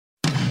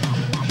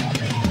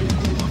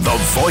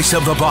voice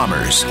of the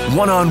Bombers,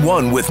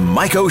 one-on-one with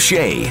Mike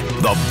O'Shea,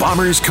 the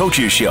Bombers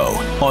Coaches Show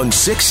on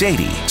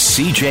 680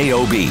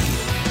 CJOB.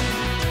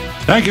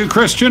 Thank you,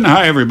 Christian.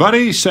 Hi,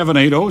 everybody.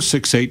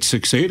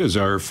 780-6868 is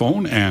our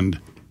phone and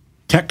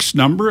text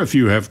number if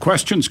you have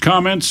questions,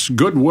 comments,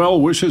 good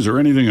well wishes, or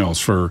anything else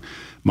for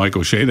Mike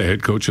O'Shea, the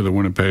head coach of the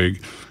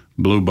Winnipeg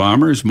Blue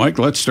Bombers. Mike,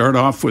 let's start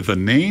off with a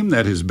name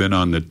that has been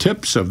on the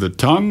tips of the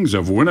tongues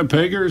of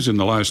Winnipeggers in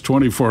the last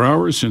 24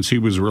 hours since he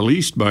was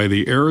released by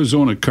the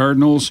Arizona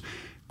Cardinals,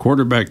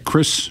 quarterback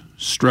Chris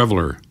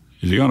Streveler.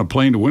 Is he on a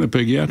plane to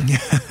Winnipeg yet?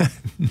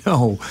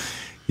 No.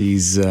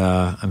 He's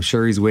I'm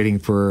sure he's waiting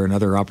for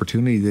another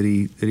opportunity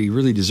that he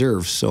really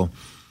deserves. So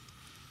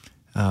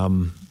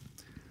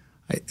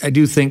I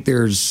do think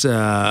there's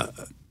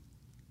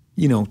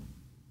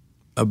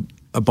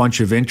a bunch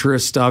of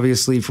interest,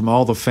 obviously, from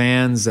all the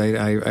fans.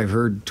 I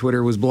heard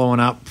Twitter was blowing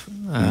up.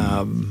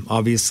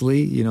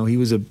 Obviously, he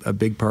was a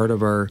big part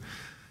of our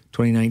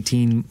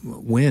 2019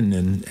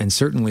 win, and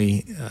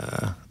certainly,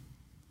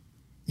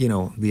 the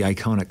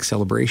iconic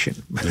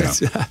celebration.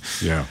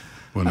 Yeah,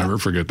 we'll never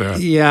forget that.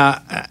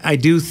 Yeah, I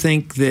do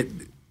think that,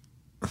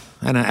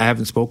 and I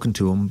haven't spoken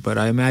to him, but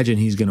I imagine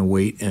he's going to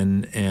wait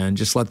and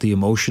just let the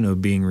emotion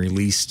of being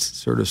released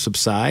sort of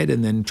subside,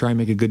 and then try and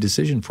make a good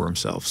decision for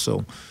himself.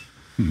 So.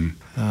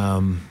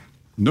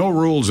 No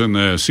rules in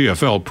the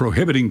CFL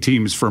prohibiting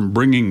teams from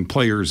bringing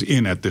players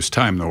in at this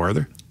time, though, are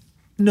there?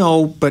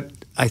 No, but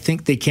I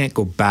think they can't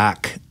go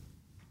back.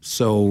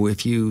 So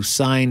if you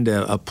signed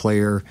a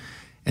player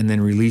and then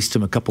released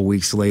him a couple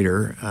weeks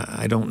later,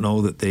 I don't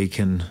know that they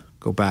can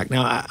go back.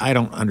 Now, I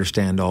don't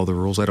understand all the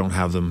rules. I don't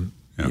have them,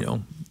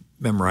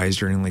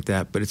 memorized or anything like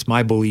that. But it's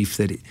my belief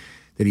that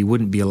he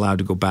wouldn't be allowed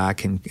to go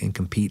back and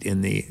compete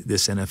in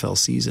this NFL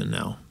season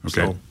now.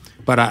 Okay. So,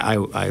 but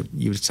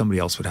somebody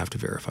else would have to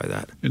verify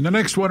that. In the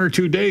next 1 or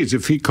 2 days,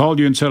 if he called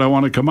you and said, I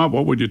want to come up,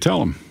 what would you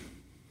tell him?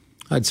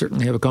 I'd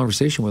certainly have a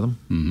conversation with him.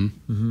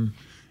 Mm-hmm. Mm-hmm.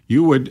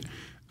 You would,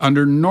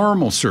 under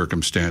normal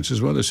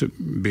circumstances, well, this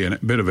would be a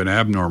bit of an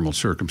abnormal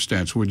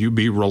circumstance, would you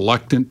be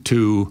reluctant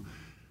to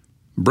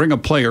bring a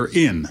player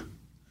in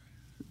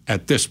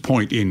at this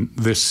point in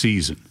this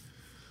season?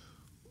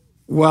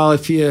 Well,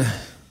 if he's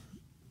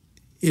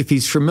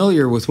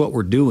familiar with what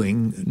we're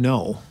doing,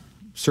 no.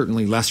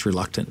 Certainly less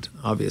reluctant,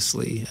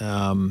 obviously.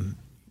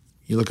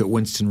 You look at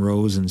Winston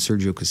Rose and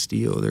Sergio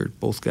Castillo. They're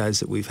both guys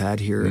that we've had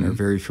here and are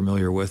very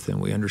familiar with,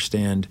 and we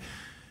understand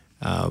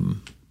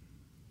who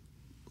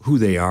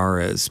they are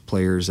as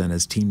players and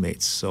as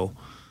teammates. So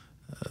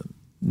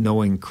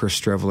knowing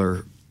Chris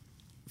Streveler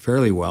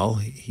fairly well,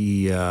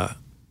 he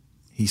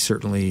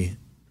certainly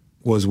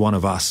was one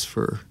of us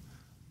for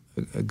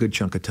a good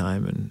chunk of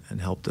time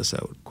and helped us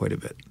out quite a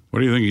bit. What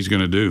do you think he's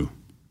going to do?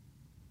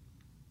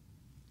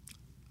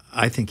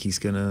 I think he's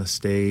going to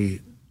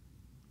stay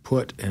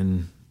put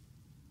and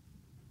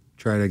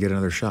try to get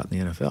another shot in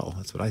the NFL.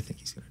 That's what I think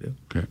he's going to do.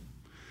 Okay.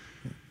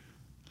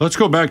 Let's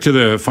go back to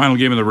the final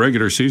game of the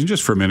regular season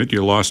just for a minute.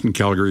 You lost in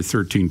Calgary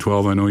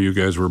 13-12. I know you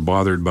guys were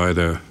bothered by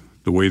the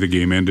way the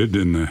game ended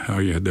and how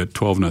you had that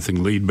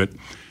 12-0 lead. But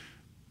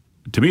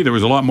to me, there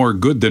was a lot more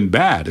good than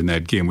bad in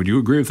that game. Would you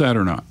agree with that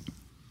or not?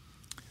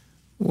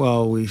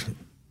 Well, we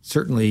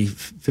certainly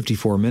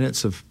 54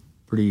 minutes of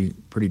pretty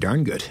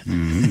darn good.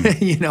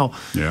 Mm-hmm.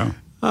 Yeah.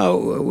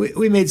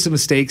 We made some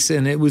mistakes,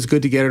 and it was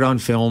good to get it on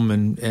film,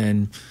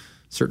 and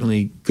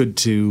certainly good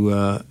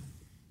to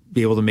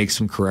be able to make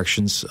some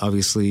corrections.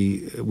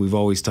 Obviously, we've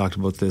always talked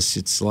about this.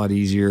 It's a lot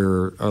easier,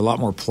 or a lot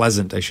more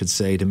pleasant, I should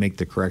say, to make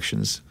the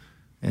corrections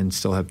and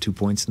still have 2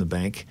 points in the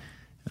bank.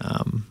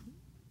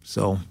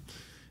 So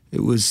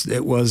it was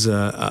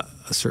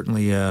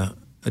certainly a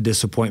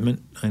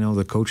disappointment. I know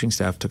the coaching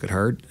staff took it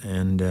hard,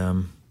 and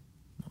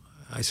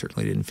I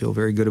certainly didn't feel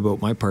very good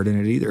about my part in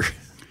it either.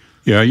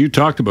 Yeah, you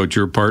talked about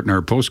your part in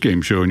our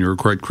postgame show, and you were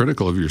quite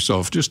critical of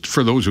yourself. Just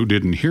for those who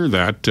didn't hear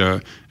that,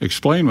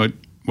 explain what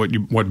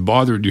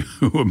bothered you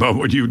about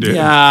what you did.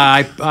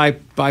 Yeah,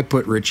 I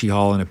put Richie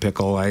Hall in a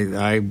pickle.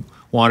 I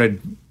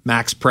wanted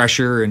max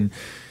pressure, and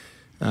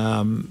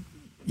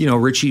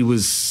Richie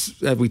was.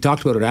 We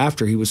talked about it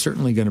after. He was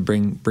certainly going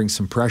to bring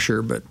some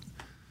pressure, but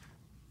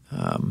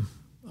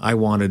I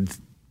wanted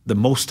the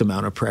most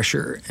amount of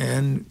pressure,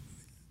 and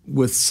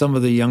with some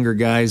of the younger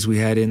guys we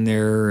had in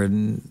there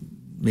and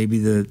maybe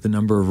the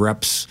number of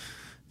reps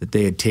that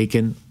they had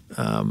taken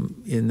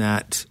in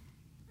that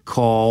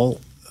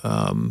call,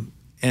 and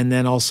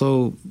then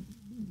also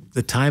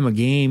the time of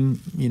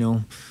game,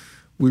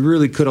 we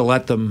really could have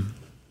let them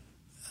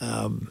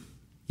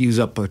use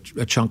up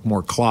a chunk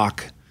more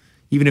clock.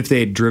 Even if they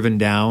had driven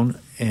down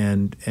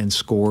and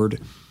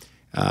scored,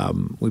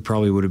 we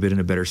probably would have been in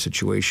a better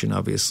situation,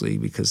 obviously,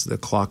 because the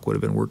clock would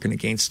have been working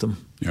against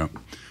them. Yeah.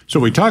 So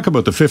we talk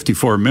about the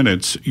 54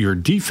 minutes. Your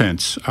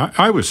defense,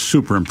 I was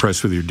super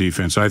impressed with your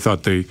defense. I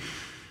thought they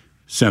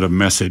sent a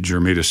message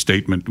or made a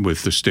statement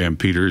with the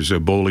Stampeders.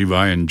 Bo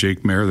Levi and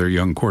Jake Mayer, their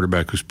young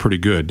quarterback, who's pretty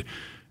good.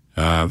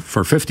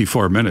 For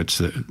 54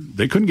 minutes,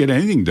 they couldn't get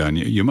anything done.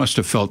 You must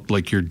have felt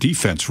like your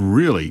defense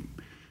really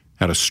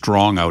had a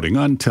strong outing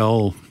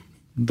until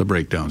the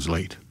breakdowns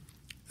late.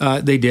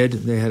 They did.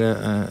 They had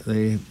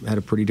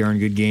a pretty darn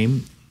good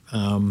game.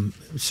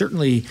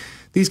 Certainly,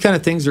 these kind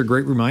of things are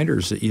great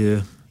reminders that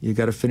you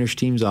got to finish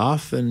teams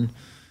off, and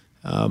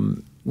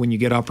when you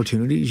get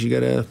opportunities, you got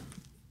to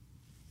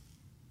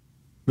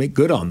make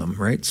good on them,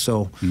 right?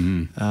 So,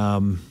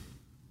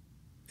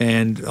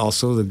 and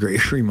also the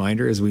great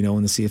reminder, as we know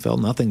in the CFL,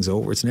 nothing's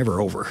over. It's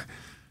never over,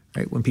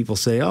 right? When people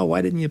say, "Oh,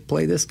 why didn't you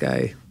play this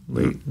guy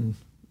late?" And,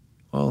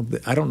 well,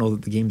 I don't know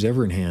that the game's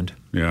ever in hand.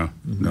 Yeah,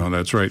 no,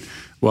 that's right.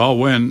 Well,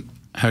 when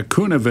Luther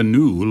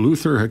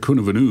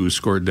Hakunavanu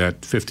scored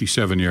that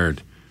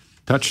 57-yard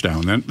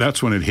touchdown,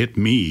 that's when it hit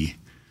me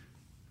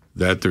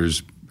that there's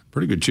a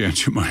pretty good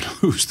chance you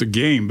might lose the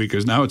game,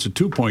 because now it's a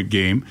 2-point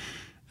game.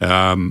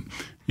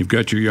 You've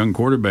got your young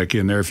quarterback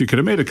in there. If you could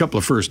have made a couple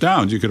of first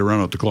downs, you could have run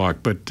out the clock.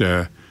 But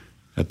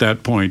at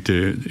that point,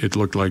 it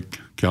looked like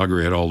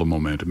Calgary had all the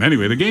momentum.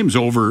 Anyway, the game's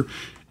over.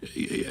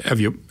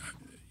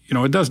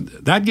 It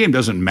doesn't. That game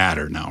doesn't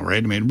matter now,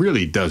 right? I mean, it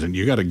really doesn't.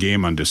 You got a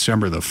game on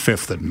December the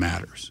 5th that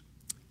matters.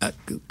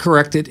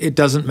 Correct. It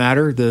doesn't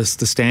matter. The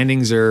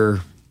standings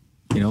are,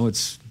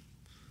 it's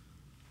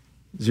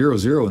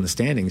 0-0 in the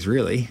standings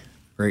really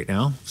right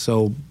now.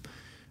 So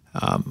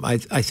I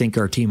think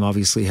our team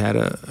obviously had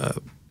a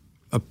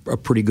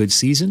pretty good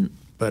season,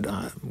 but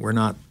we're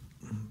not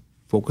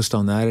focused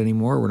on that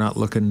anymore. We're not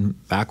looking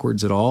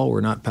backwards at all.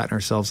 We're not patting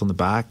ourselves on the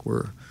back.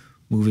 We're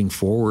moving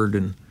forward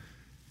and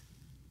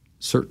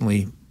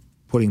certainly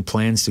putting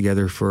plans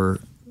together for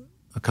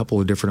a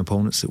couple of different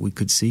opponents that we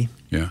could see.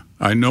 Yeah.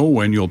 I know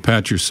when you'll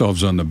pat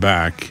yourselves on the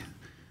back,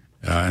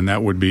 and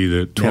that would be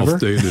the 12th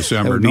day of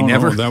December.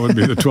 Never. That would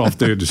be the 12th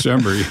day of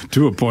December.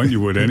 To a point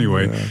you would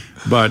anyway. Yeah.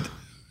 But,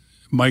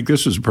 Mike,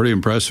 this was a pretty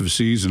impressive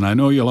season. I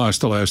know you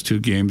lost the last 2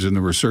 games, and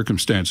there were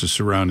circumstances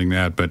surrounding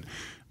that, but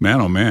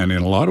man, oh man,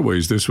 in a lot of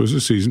ways, this was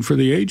a season for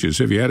the ages.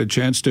 Have you had a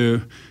chance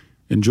to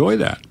enjoy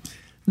that?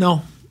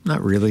 No.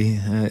 Not really.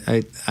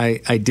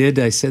 I did.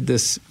 I said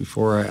this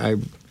before.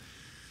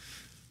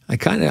 I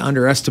kind of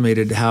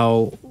underestimated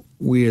how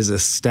we as a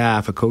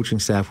coaching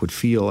staff, would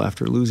feel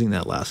after losing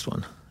that last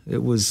one.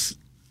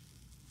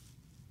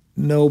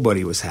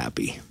 Nobody was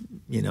happy.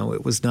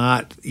 It was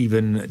not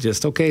even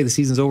just, okay, the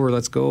season's over,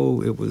 let's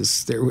go.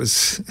 There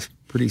was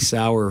pretty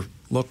sour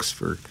looks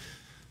for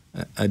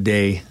a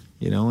day,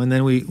 and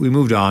then we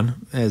moved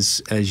on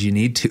as you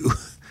need to.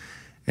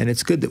 And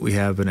it's good that we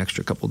have an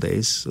extra couple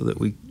days so that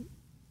we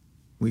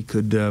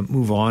could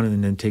move on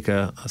and then take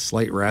a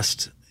slight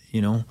rest.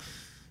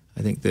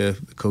 I think the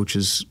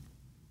coaches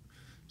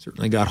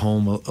certainly got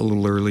home a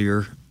little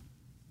earlier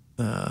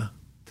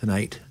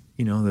tonight,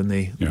 than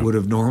they would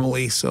have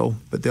normally. So,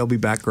 but they'll be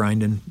back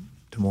grinding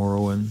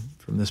tomorrow and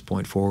from this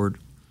point forward.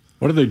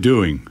 What are they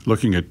doing?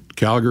 Looking at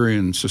Calgary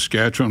and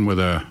Saskatchewan with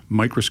a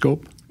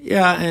microscope?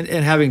 Yeah, and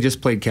having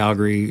just played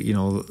Calgary,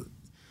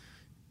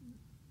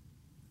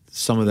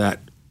 some of that,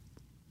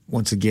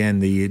 once again,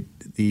 the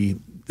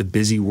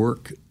busy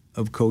work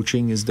of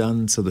coaching is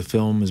done. So the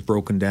film is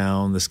broken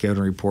down, the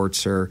scouting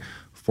reports are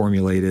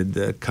formulated,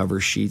 the cover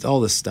sheets, all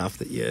the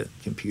stuff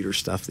computer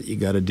stuff that you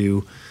got to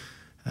do,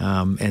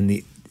 and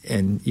they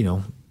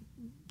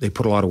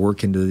put a lot of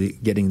work into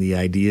getting the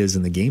ideas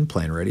and the game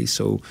plan ready.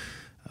 So,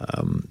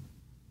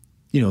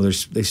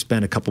 they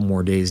spent a couple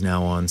more days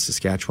now on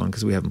Saskatchewan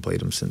because we haven't played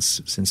them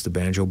since the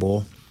Banjo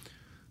Bowl.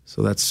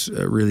 So that's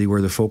really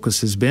where the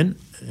focus has been,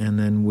 and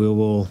then we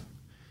will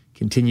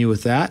continue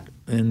with that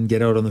and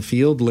get out on the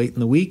field late in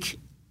the week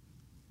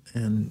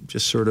and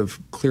just sort of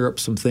clear up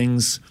some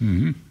things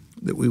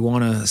that we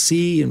want to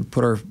see and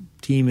put our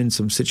team in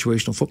some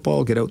situational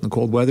football, get out in the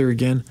cold weather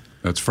again.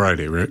 That's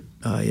Friday, right?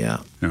 Yeah.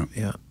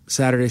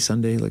 Saturday,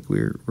 Sunday, like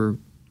we're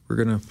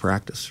going to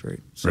practice, right?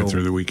 So, right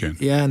through the weekend.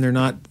 Yeah, and they're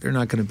not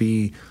going to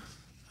be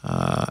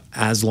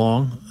as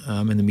long,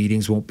 and the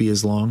meetings won't be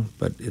as long,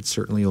 but it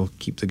certainly will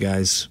keep the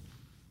guys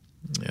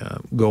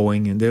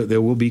going, and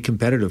there will be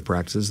competitive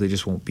practices. They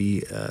just won't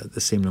be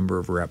the same number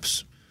of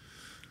reps.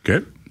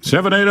 Okay.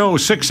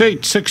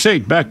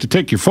 780-6868. Back to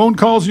take your phone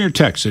calls and your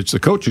texts. It's the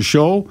Coach's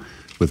Show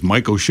with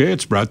Mike O'Shea.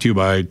 It's brought to you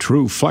by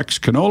True Flex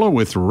Canola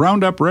with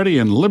Roundup Ready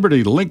and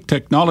Liberty Link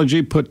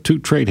technology. Put 2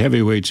 trade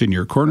heavyweights in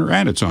your corner,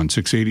 and it's on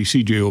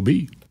 680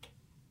 CJOB.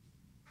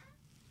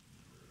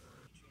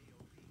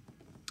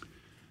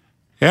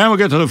 And we'll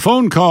get to the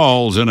phone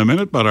calls in a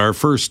minute, but our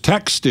first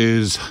text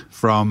is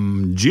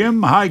from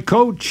Jim. Hi,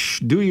 Coach.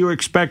 Do you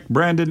expect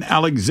Brandon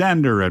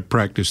Alexander at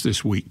practice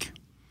this week?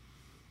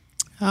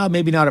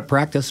 Maybe not at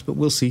practice, but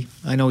we'll see.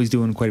 I know he's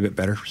doing quite a bit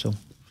better, so.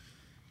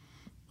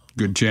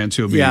 Good chance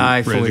he'll be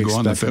I ready fully to go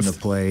on the expect 5th. him to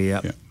play,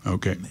 yeah.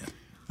 Okay.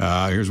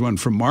 Here's one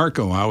from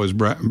Marco. How is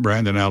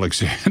Brandon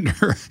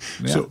Alexander?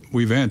 Yeah. So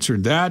we've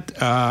answered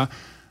that.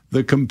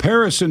 The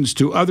comparisons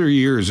to other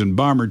years in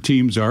Bomber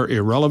teams are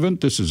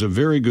irrelevant. This is a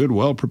very good,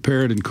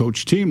 well-prepared and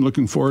coached team.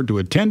 Looking forward to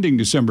attending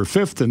December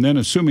 5th, and then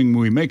assuming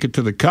we make it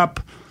to the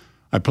Cup,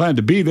 I plan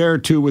to be there,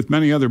 too, with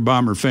many other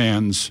Bomber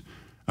fans,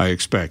 I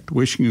expect.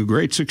 Wishing you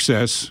great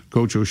success,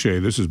 Coach O'Shea.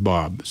 This is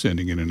Bob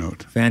sending in a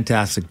note.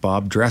 Fantastic,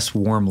 Bob. Dress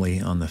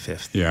warmly on the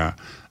 5th. Yeah.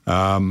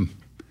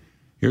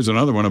 Here's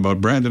another one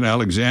about Brandon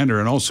Alexander.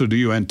 And also, do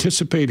you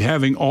anticipate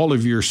having all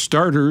of your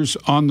starters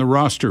on the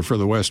roster for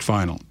the West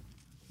Final?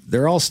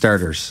 They're all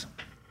starters.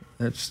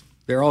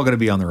 They're all going to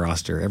be on the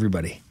roster,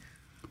 everybody.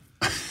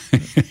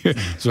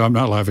 So I'm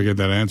not laughing at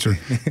that answer.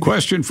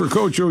 Question for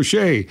Coach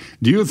O'Shea.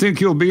 Do you think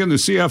he'll be in the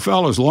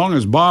CFL as long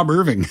as Bob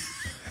Irving?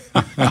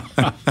 That's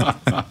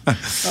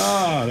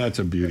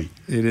a beauty.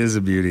 It is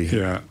a beauty.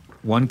 Yeah.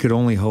 One could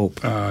only hope.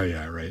 Oh,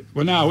 yeah, right.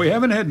 Well, now, we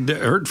haven't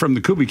heard from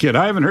the Kubi kid.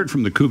 I haven't heard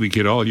from the Kubi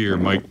kid all year,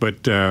 Mike,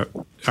 but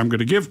I'm going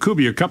to give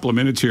Kubi a couple of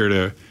minutes here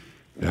to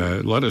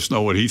let us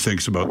know what he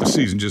thinks about the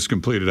season just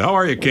completed. How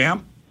are you,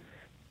 Cam?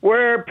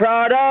 We're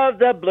proud of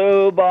the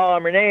Blue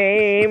Bomber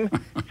name,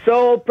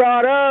 so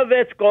proud of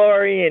its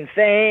glory and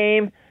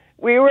fame.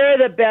 We were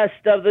the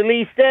best of the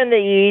least and the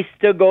east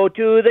to go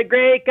to the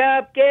Grey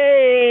Cup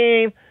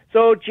game.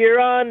 So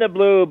cheer on the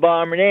Blue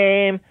Bomber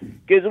name,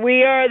 'cause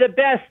we are the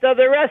best of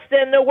the rest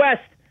in the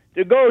West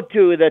to go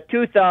to the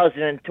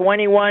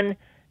 2021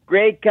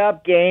 Grey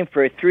Cup game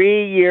for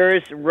 3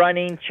 years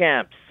running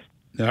champs.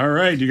 All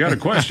right. You got a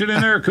question in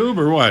there, Coob,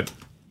 or what?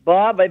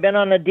 Bob, I've been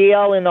on the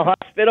DL in the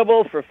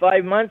hospital for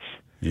 5 months.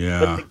 Yeah.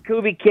 But the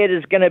Kubi kid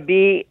is going to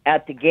be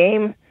at the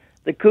game.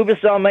 The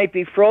Kubasol might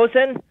be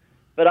frozen,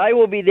 but I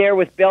will be there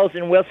with bells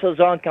and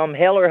whistles on come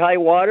hell or high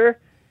water.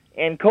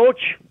 And,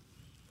 Coach,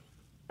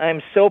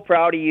 I'm so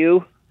proud of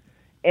you,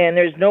 and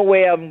there's no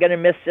way I'm going to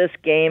miss this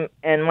game.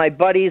 And my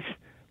buddy's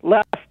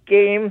last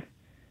game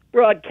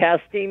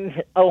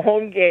broadcasting a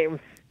home game.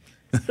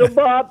 So,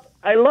 Bob,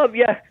 I love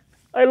you.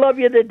 I love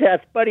you to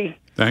death, buddy.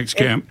 Thanks,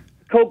 Cam.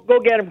 Go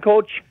get him,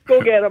 Coach.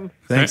 Go get him.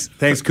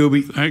 Thanks,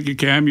 Kubi. Thank you,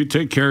 Cam. You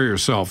take care of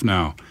yourself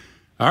now.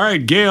 All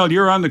right, Gail,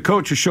 you're on the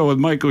Coach's Show with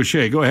Mike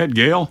O'Shea. Go ahead,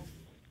 Gail.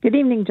 Good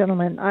evening,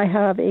 gentlemen. I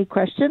have a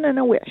question and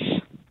a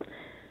wish.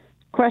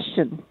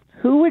 Question: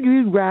 who would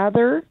you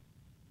rather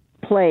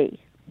play?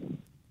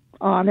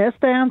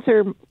 Honest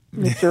answer,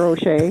 Mr.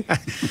 O'Shea.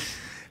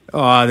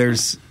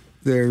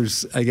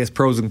 There's I guess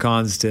pros and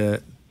cons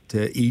to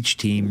each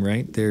team,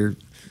 right?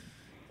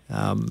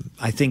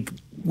 I think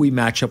we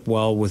match up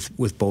well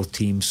with both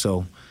teams.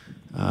 So,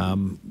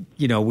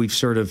 we've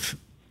sort of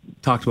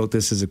talked about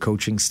this as a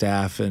coaching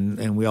staff,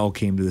 and we all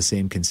came to the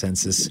same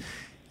consensus.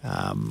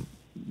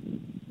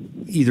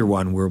 Either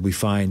one will be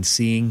fine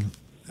seeing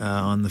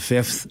on the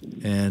 5th,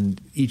 and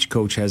each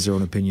coach has their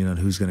own opinion on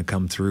who's going to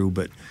come through,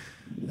 but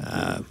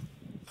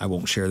I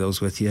won't share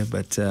those with you.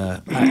 But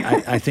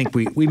I think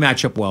we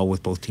match up well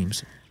with both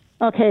teams.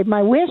 Okay,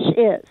 my wish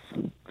is,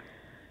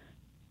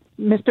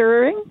 Mr.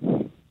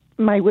 Irving,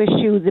 I wish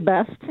you the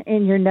best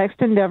in your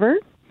next endeavor.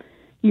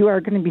 You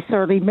are going to be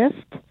sorely missed.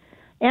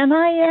 And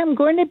I am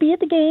going to be at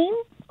the game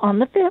on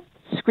the 5th,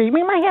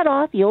 screaming my head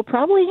off. You'll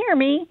probably hear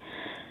me.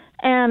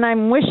 And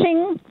I'm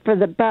wishing for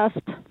the best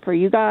for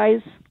you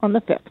guys on the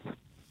 5th.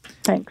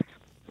 Thanks.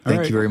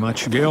 Thank you very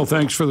much. Gail,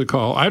 thanks for the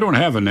call. I don't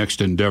have a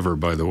next endeavor,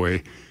 by the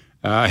way.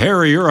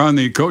 Harry, you're on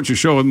the Coach's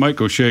Show with Mike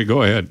O'Shea.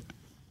 Go ahead.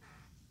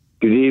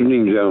 Good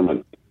evening,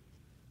 gentlemen.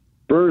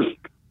 First,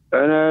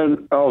 and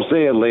then I'll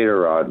say it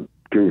later on,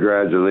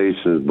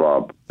 congratulations,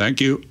 Bob.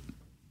 Thank you.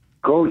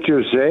 Coach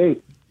O'Shea,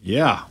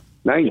 Yeah.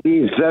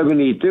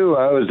 1972,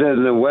 I was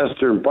in the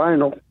Western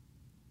Final.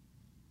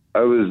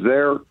 I was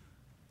there,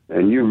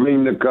 and you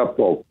bring the cup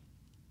home.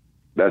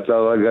 That's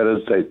all I got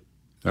to say.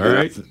 All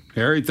right.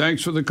 Harry,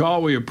 thanks for the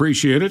call. We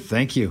appreciate it.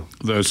 Thank you.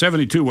 The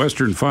 72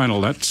 Western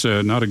Final, that's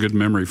not a good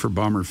memory for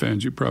Bomber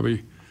fans. You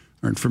probably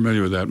aren't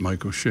familiar with that,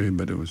 Mike O'Shea,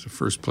 but it was the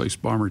first-place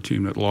Bomber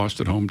team that lost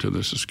at home to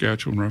the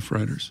Saskatchewan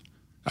Roughriders.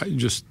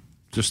 Just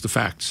the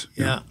facts.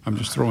 Yeah. I'm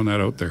just throwing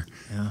that out there.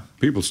 Yeah.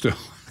 People still...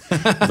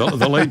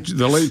 the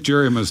late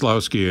Jerry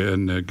Maslowski,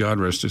 and God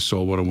rest his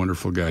soul, what a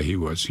wonderful guy he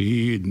was.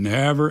 He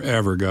never,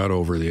 ever got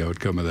over the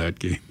outcome of that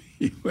game.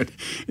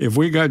 If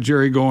we got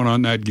Jerry going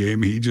on that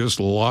game, he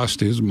just lost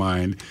his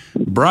mind.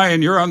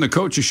 Brian, you're on the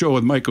Coach's Show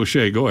with Mike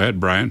O'Shea. Go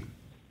ahead, Brian.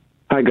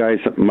 Hi, guys.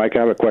 Mike, I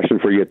have a question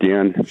for you at the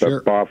end.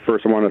 Sure. But Bob,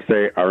 first I want to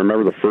say I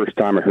remember the first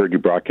time I heard you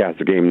broadcast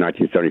the game in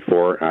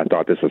 1974, and I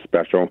thought this was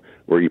special,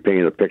 where you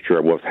painted a picture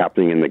of what's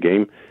happening in the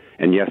game.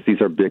 And yes,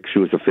 these are big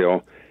shoes to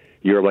fill.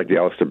 You're like the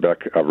Alistair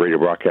Beck of radio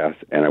broadcast,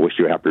 and I wish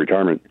you a happy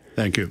retirement.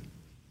 Thank you.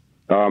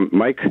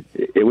 Mike,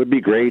 it would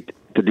be great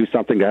to do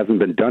something that hasn't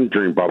been done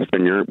during Bob's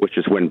tenure, which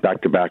is win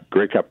back-to-back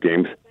Grey Cup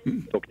games.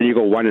 So can you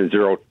go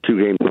 1-0,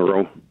 2 games in a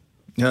row?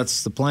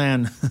 That's the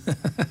plan.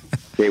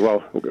 Okay,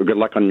 well, good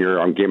luck on your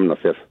game on the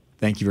 5th.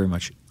 Thank you very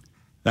much.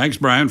 Thanks,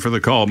 Brian, for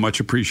the call. Much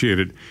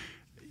appreciated.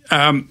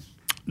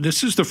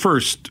 This is the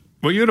first...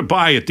 Well, you had a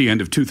bye at the end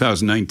of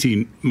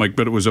 2019, Mike,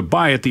 but it was a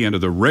bye at the end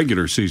of the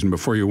regular season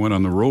before you went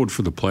on the road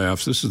for the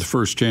playoffs. This is the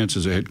first chance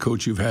as a head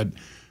coach you've had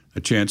a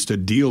chance to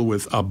deal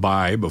with a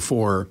bye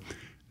before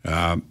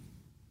the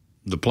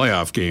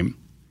playoff game.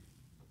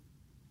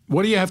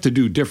 What do you have to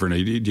do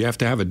different? Do you have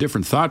to have a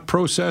different thought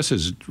process?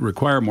 Does it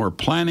require more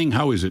planning?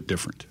 How is it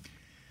different?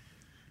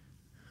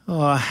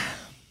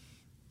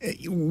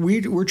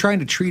 We're trying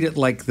to treat it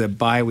like the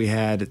bye we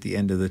had at the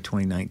end of the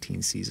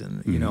 2019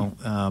 season.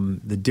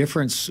 Mm-hmm. The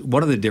difference,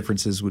 one of the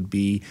differences would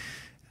be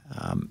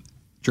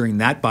during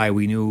that bye,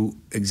 we knew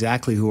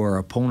exactly who our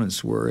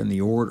opponents were in the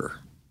order,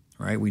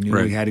 right? We knew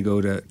we had to go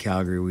to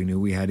Calgary. We knew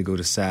we had to go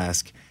to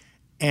Sask.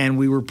 And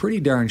we were pretty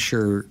darn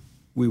sure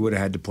we would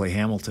have had to play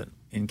Hamilton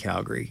in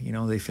Calgary.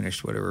 They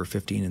finished,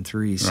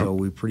 15-3, so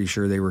we were pretty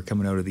sure they were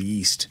coming out of the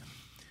East.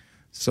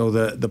 So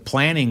the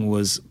planning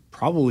was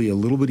probably a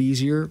little bit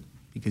easier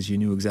because you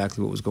knew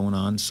exactly what was going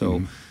on.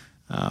 So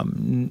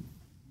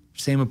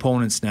same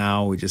opponents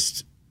now. We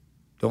just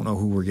don't know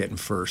who we're getting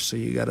first. So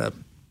you got to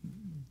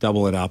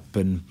double it up,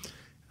 and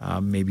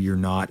maybe you're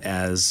not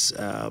as,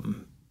 the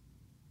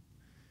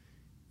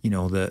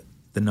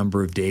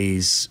number of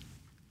days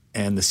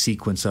and the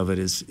sequence of it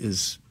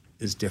is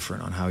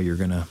different on how you're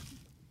going to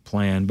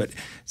plan. But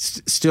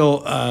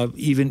still,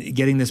 even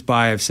getting this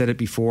by, I've said it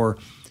before,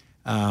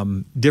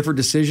 different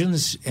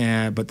decisions,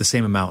 but the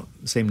same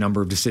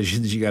number of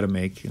decisions you got to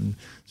make. And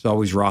there's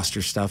always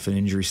roster stuff and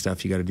injury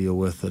stuff you got to deal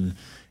with, and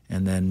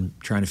then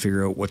trying to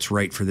figure out what's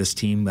right for this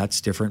team. That's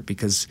different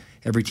because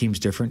every team's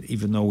different.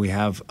 Even though we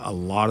have a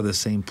lot of the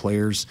same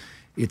players,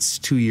 it's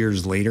 2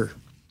 years later.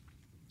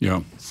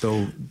 Yeah.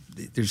 So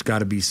there's got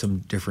to be some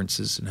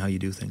differences in how you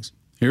do things.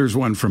 Here's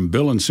one from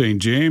Bill in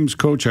St. James.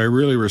 Coach, I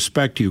really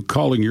respect you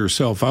calling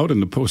yourself out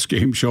in the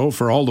post-game show.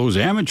 For all those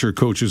amateur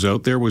coaches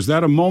out there, was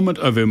that a moment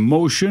of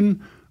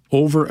emotion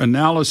over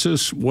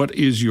analysis? What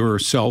is your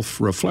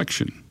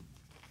self-reflection?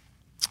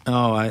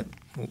 I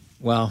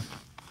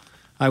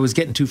was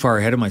getting too far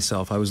ahead of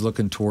myself. I was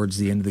looking towards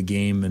the end of the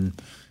game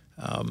and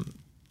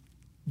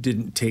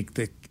didn't take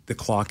the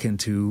clock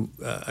into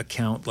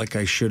account like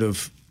I should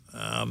have.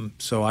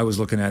 So I was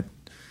looking at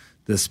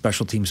the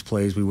special teams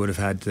plays we would have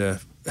had to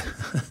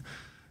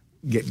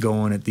get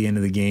going at the end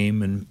of the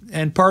game,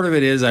 and part of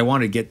it is I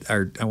wanted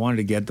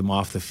to get them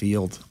off the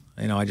field.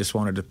 I just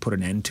wanted to put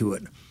an end to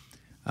it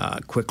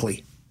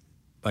quickly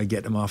by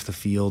getting them off the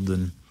field,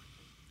 and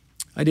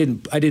I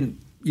didn't.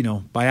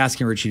 By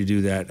asking Richie to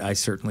do that, I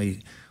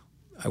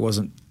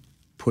wasn't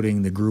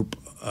putting the group,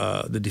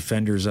 the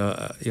defenders,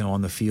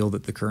 on the field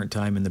at the current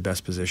time in the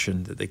best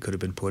position that they could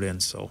have been put in.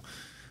 So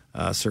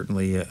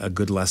certainly a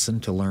good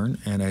lesson to learn,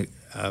 and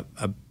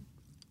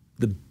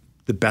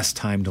the best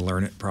time to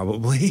learn it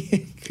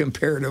probably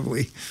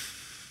comparatively.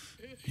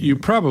 You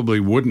probably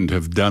wouldn't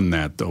have done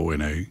that though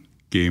in a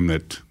game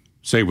that,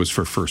 say, was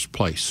for first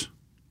place.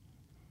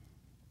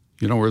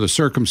 Where the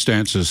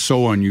circumstances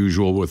so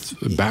unusual with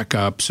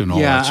backups and all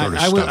that sort of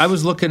stuff. I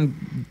was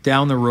looking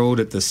down the road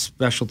at the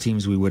special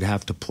teams we would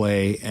have to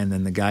play, and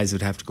then the guys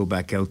would have to go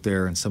back out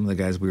there, and some of the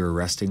guys we were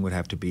resting would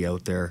have to be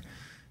out there.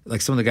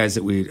 Like some of the guys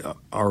that we'd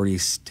already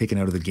taken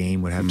out of the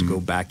game would have to go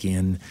back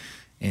in.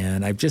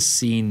 And I've just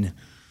seen,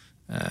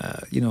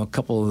 a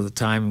couple of the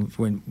time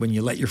when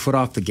you let your foot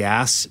off the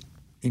gas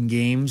in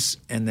games,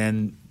 and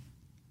then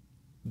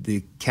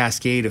the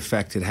cascade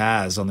effect it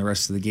has on the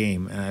rest of the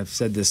game. And I've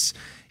said this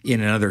in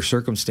another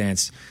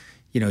circumstance.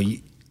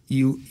 You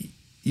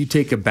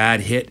take a bad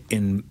hit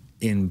in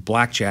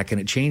blackjack, and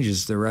it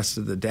changes the rest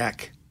of the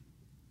deck,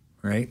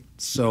 right?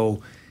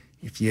 So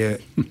if you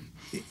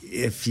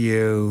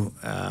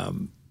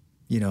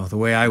the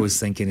way I was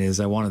thinking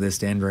is I wanted this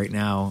to end right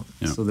now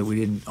so that we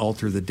didn't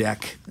alter the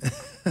deck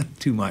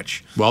too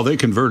much. Well, they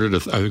converted, I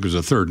think it was a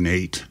 3rd and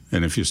 8,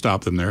 and if you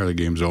stop them there, the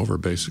game's over,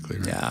 basically.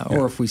 Right? Yeah,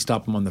 or if we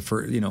stop them on the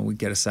first, we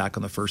get a sack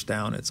on the first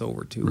down, it's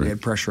over too. Right. We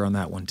had pressure on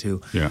that one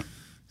too. Yeah.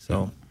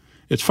 So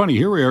it's funny,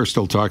 here we are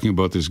still talking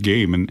about this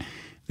game, and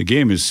the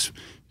game is,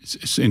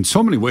 in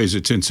so many ways,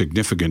 it's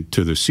insignificant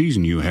to the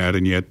season you had,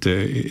 and yet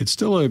it's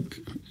still an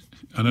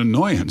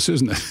annoyance,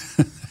 isn't it?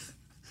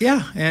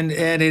 Yeah, and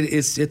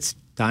it's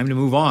time to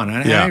move on.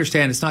 And I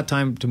understand it's not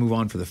time to move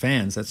on for the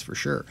fans, that's for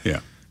sure. Yeah.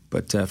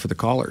 But for the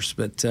callers.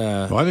 But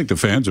well, I think the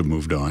fans have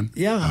moved on.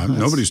 Yeah.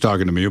 Nobody's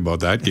talking to me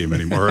about that game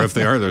anymore. If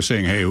they are, they're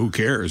saying, hey, who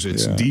cares?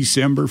 It's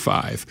December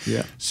 5.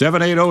 Yeah.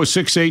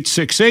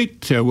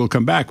 780-6868. We'll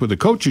come back with the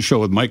Coaches Show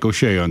with Mike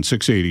O'Shea on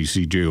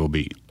 680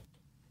 CJOB.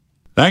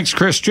 Thanks,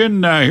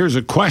 Christian. Here's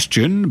a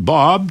question.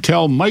 Bob,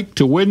 tell Mike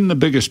to win the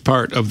biggest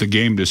part of the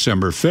game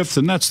December 5th,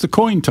 and that's the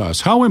coin toss.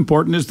 How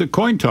important is the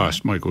coin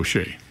toss, Mike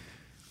O'Shea?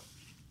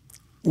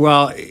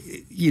 Well,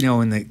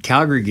 in the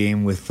Calgary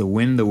game with the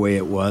wind the way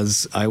it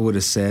was, I would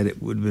have said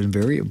it would have been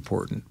very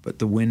important. But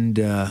the wind,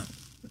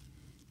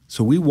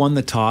 so we won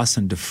the toss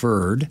and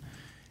deferred,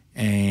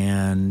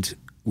 and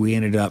we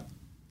ended up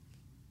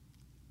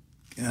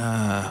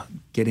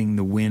getting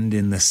the wind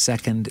in the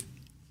second,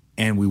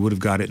 and we would have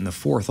got it in the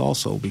fourth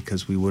also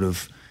because we would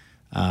have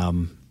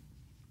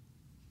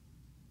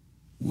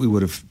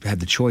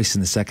had the choice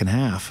in the second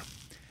half.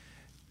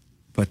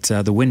 But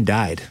the wind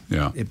died.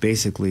 Yeah. It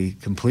basically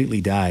completely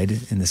died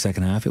in the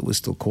second half. It was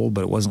still cold,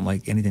 but it wasn't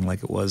like anything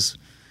like it was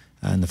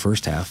in the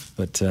first half.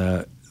 But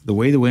the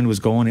way the wind was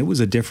going, it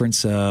was a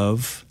difference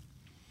of,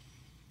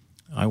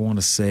 I want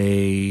to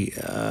say,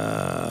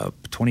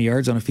 20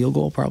 yards on a field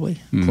goal,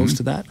 probably, close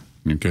to that.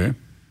 Okay.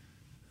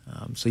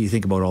 So you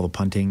think about all the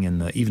punting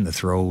and even the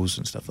throws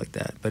and stuff like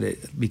that. But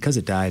because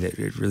it died,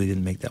 it really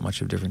didn't make that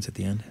much of a difference at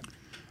the end.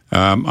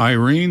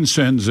 Irene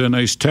sends a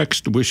nice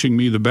text wishing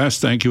me the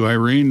best. Thank you,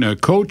 Irene.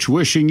 Coach,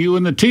 wishing you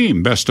and the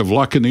team best of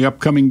luck in the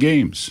upcoming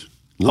games.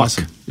 Luck.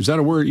 Awesome. Is that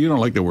a word? You don't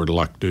like the word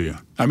luck, do you?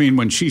 I mean,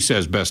 when she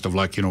says best of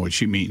luck, you know what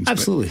she means.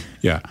 Absolutely.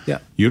 Yeah.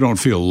 You don't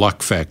feel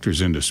luck factors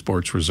into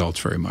sports results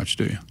very much,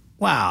 do you?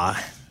 Wow.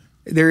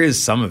 There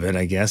is some of it,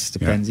 I guess.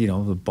 Depends, the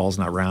ball's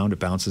not round, it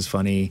bounces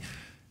funny,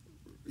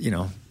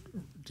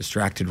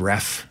 distracted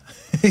ref.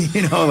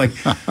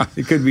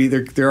 It could be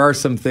there are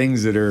some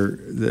things that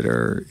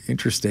are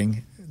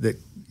interesting that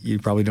you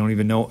probably don't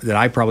even know, that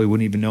I probably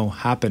wouldn't even know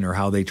happen or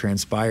how they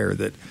transpire,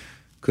 that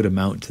could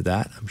amount to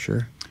that, I'm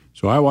sure.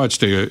 So I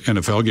watched an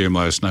NFL game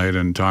last night,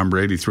 and Tom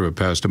Brady threw a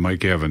pass to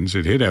Mike Evans.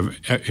 It hit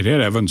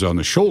Evans on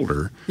the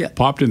shoulder,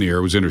 popped in the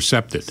air, was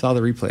intercepted. Saw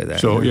the replay of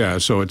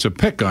that. So it's a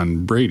pick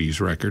on Brady's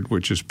record,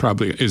 which is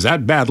is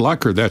that bad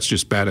luck or that's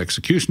just bad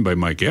execution by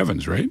Mike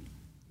Evans, right?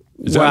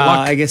 Is that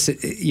luck? I guess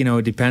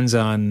it depends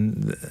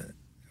on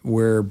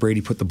where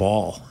Brady put the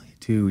ball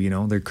too.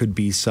 There could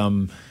be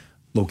some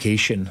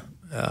location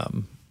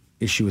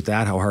issue with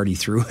that, how hard he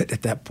threw it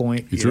at that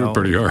point. He threw it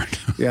pretty hard.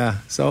 Yeah.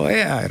 So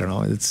I don't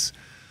know.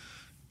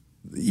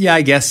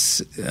 I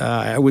guess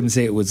I wouldn't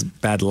say it was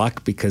bad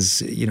luck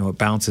because, it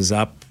bounces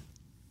up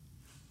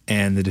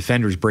and the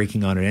defender's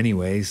breaking on it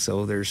anyway.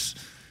 So there's,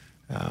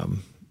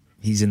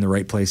 he's in the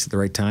right place at the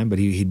right time, but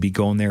he'd be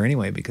going there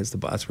anyway because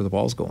that's where the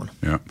ball's going.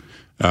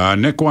 Yeah.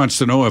 Nick wants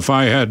to know, if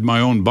I had my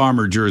own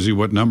Bomber jersey,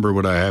 what number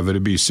would I have?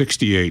 It'd be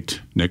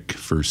 68, Nick,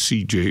 for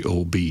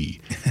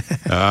CJOB.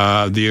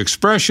 The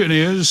expression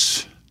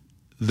is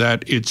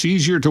that it's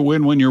easier to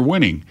win when you're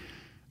winning.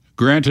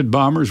 Granted,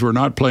 Bombers were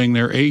not playing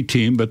their A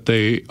team, but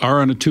they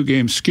are on a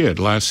 2-game skid.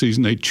 Last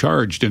season, they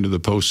charged into the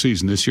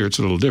postseason. This year, it's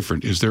a little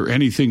different. Is there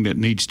anything that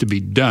needs to be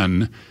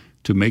done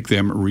to make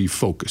them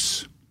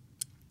refocus?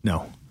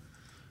 No.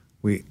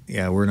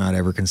 We're not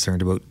ever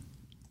concerned about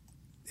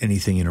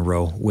anything in a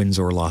row, wins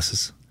or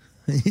losses.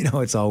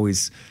 It's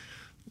always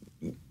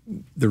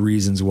the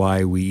reasons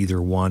why we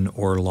either won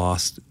or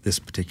lost this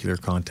particular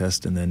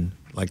contest, and then,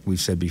 like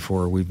we've said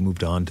before, we've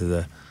moved on to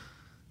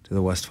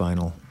the West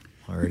Final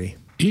already.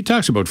 He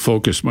talks about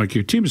focus, Mike.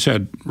 Your team has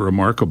had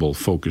remarkable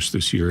focus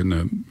this year in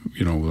the,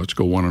 let's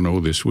go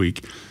 1-0 this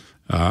week.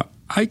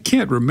 I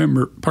can't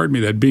remember, pardon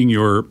me, that being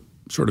your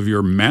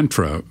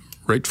mantra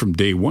right from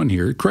day one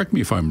here. Correct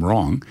me if I'm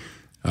wrong.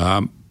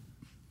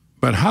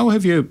 But how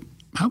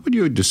would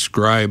you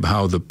describe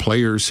how the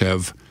players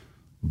have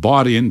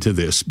bought into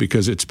this?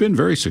 Because it's been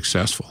very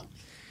successful.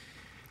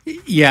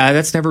 Yeah,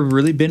 that's never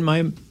really been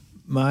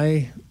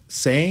my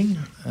saying.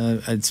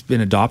 It's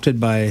been adopted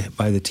by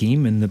the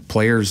team and the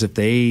players. If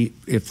the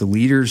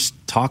leaders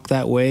talk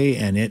that way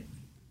and it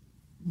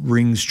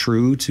rings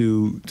true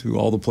to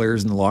all the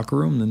players in the locker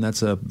room, then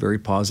that's a very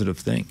positive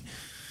thing.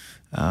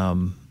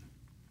 How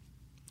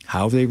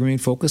have they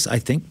remained focused? I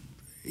think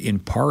in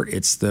part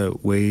it's the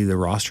way the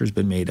roster's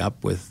been made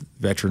up with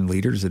veteran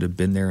leaders that have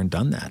been there and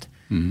done that.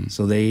 Mm-hmm.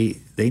 So they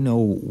know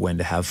when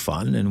to have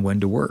fun and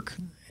when to work,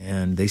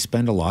 and they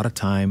spend a lot of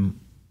time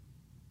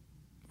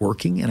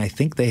working, and I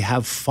think they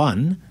have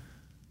fun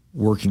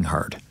working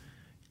hard.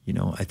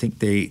 I think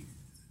they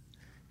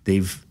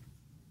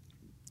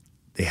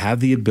have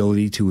the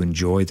ability to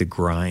enjoy the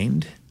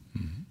grind,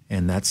 mm-hmm.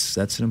 and that's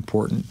an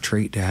important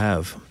trait to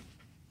have.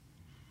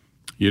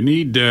 You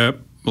need a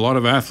lot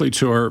of athletes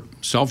who are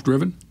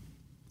self-driven?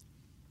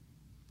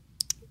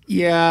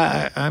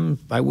 Yeah,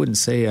 I wouldn't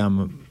say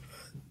I'm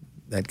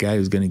that guy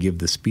who's going to give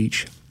the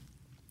speech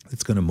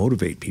that's going to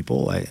motivate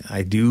people.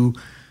 I do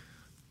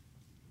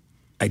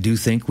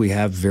think we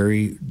have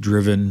very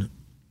driven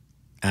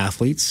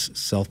athletes,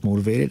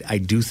 self-motivated. I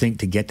do think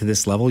to get to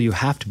this level, you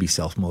have to be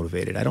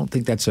self-motivated. I don't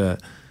think that's a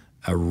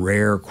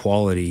rare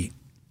quality,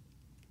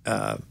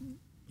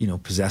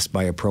 possessed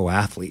by a pro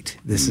athlete.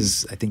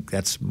 I think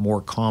that's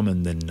more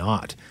common than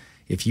not.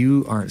 If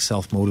you aren't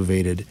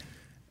self-motivated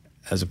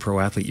as a pro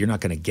athlete, you're not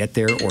going to get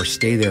there or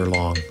stay there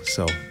long.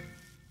 So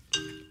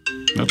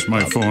that's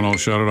my phone. I'll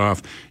shut it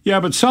off. Yeah,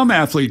 but some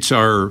athletes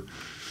are,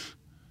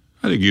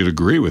 I think you'd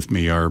agree with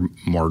me, are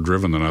more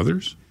driven than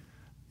others.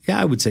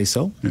 Yeah, I would say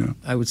so. Yeah,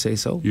 I would say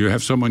so. You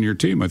have some on your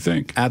team, I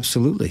think.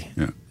 Absolutely.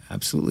 Yeah,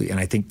 absolutely. And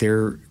I think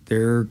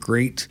they're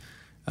great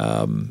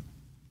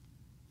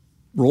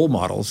role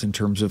models in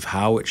terms of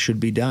how it should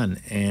be done,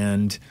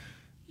 and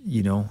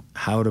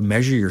how to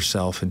measure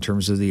yourself in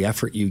terms of the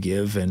effort you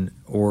give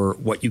or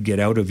what you get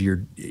out of your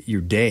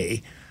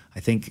day. I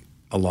think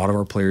a lot of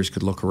our players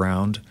could look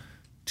around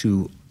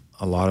to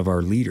a lot of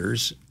our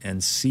leaders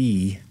and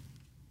see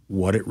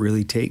what it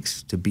really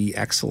takes to be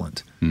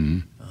excellent.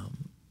 Mm-hmm.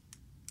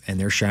 And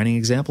they're shining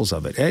examples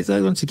of it.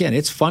 Once again,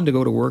 it's fun to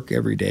go to work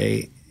every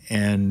day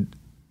and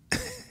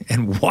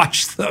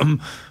watch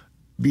them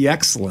be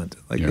excellent.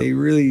 Like, they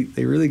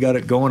really got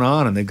it going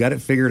on, and they've got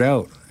it figured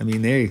out. I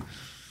mean,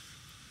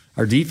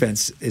 our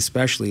defense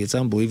especially, it's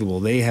unbelievable.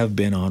 They have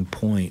been on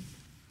point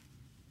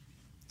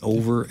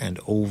over and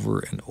over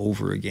and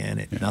over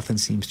again. Nothing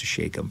seems to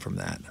shake them from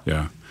that.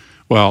 Yeah.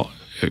 Well,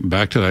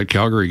 back to that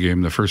Calgary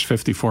game, the first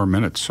 54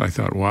 minutes, I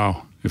thought,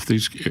 wow,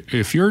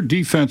 If your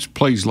defense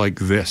plays like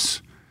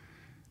this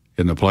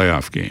in the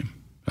playoff game,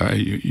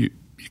 you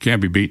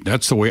can't be beaten.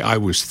 That's the way I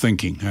was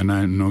thinking, and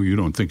I know you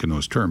don't think in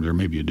those terms, or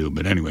maybe you do,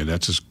 but anyway,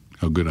 that's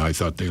how good I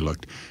thought they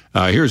looked.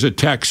 Here's a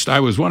text. I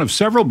was one of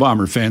several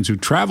Bomber fans who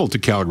traveled to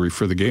Calgary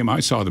for the game. I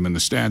saw them in the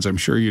stands. I'm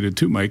sure you did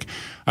too, Mike.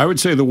 I would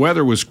say the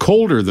weather was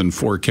colder than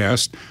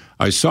forecast.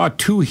 I saw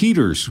 2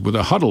 heaters with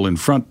a huddle in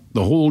front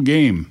the whole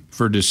game.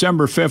 For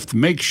December 5th,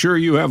 make sure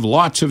you have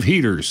lots of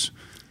heaters.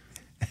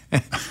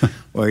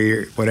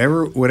 Well,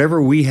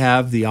 whatever we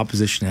have, the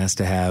opposition has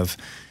to have.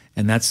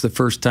 And that's the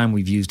first time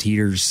we've used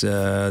heaters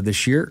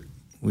this year.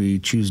 We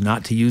choose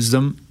not to use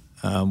them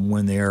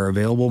when they are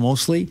available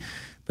mostly.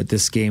 But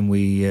this game,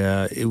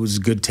 it was a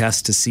good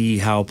test to see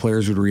how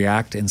players would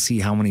react and see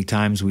how many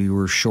times we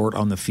were short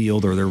on the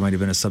field or there might have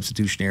been a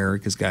substitution error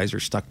because guys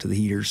are stuck to the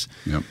heaters.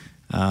 Yep.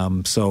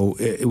 So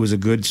it was a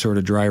good sort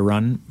of dry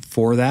run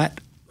for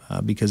that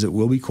because it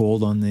will be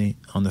cold on the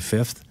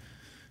 5th.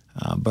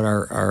 But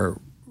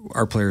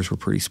our players were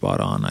pretty spot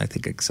on. I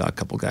think I saw a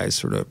couple guys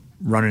sort of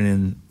running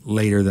in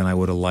later than I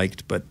would have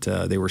liked, but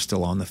they were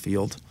still on the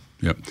field.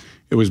 Yep.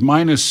 It was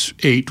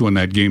 -8 when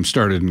that game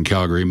started in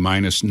Calgary,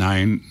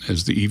 -9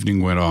 as the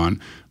evening went on.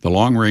 The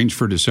long range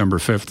for December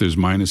 5th is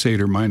 -8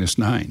 or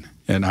 -9.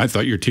 And I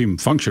thought your team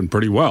functioned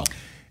pretty well.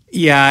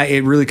 Yeah,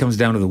 it really comes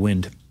down to the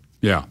wind.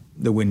 Yeah.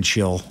 The wind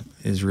chill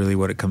is really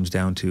what it comes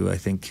down to. I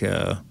think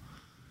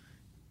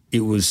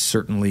it was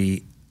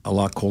certainly a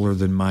lot colder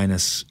than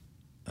 -8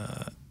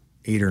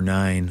 or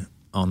 9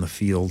 on the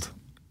field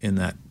in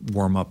that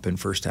warm-up in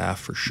first half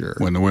for sure.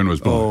 When the wind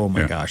was blowing. Oh,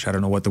 my gosh. I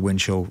don't know what the wind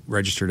chill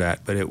registered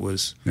at, but it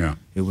was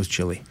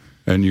chilly.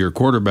 And your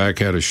quarterback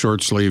had a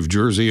short-sleeve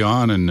jersey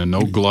on and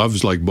no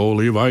gloves like Bo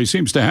Levi. He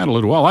seems to handle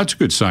it well. That's a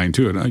good sign,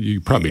 too. And you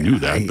probably knew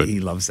that. But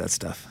he loves that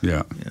stuff.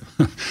 Yeah.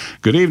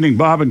 Good evening,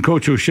 Bob and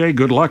Coach O'Shea.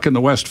 Good luck in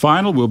the West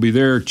Final. We'll be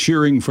there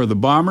cheering for the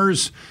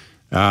Bombers.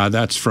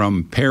 That's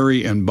from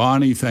Perry and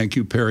Bonnie. Thank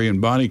you, Perry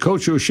and Bonnie.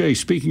 Coach O'Shea,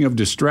 speaking of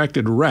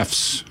distracted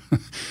refs,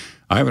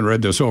 I haven't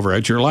read this over.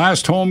 At your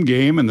last home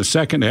game in the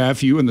second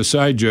half, you and the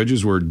side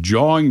judges were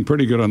jawing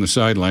pretty good on the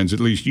sidelines.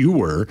 At least you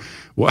were.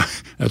 Well,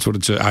 that's what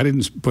it said. I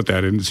didn't put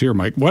that in. It's here,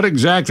 Mike. What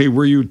exactly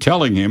were you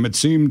telling him? It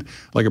seemed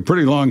like a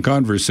pretty long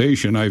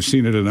conversation. I've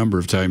seen it a number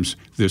of times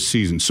this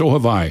season. So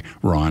have I,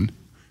 Ron.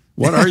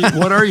 What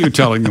are you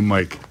telling them,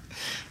 Mike?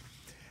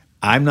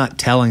 I'm not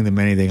telling them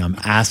anything. I'm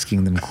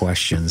asking them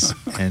questions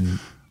and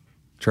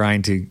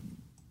trying to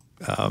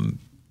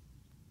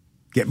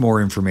get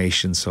more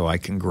information so I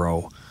can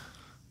grow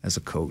as a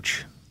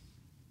coach.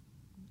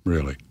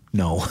 Really?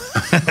 No.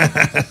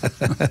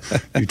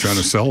 You trying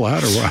to sell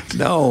that or what?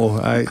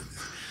 No.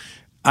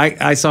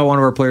 I saw one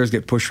of our players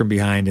get pushed from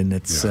behind, and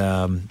it's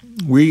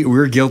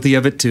we're guilty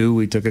of it too.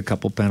 We took a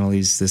couple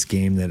penalties this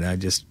game that I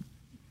just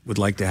would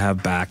like to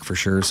have back for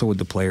sure. So would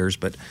the players,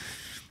 but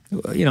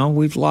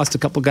we've lost a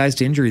couple guys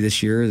to injury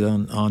this year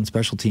on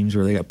special teams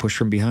where they got pushed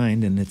from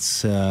behind, and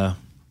it's one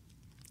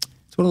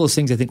of those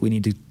things I think we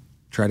need to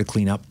try to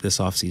clean up this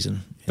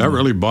offseason. That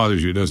really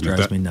bothers you, doesn't it?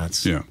 Drives me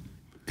nuts. Yeah,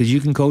 because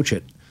you can coach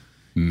it.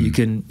 You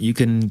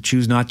can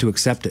choose not to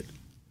accept it.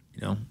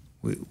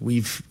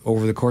 We've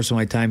over the course of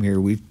my time here,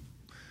 we've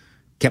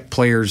kept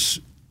players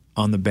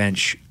on the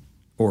bench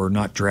or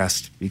not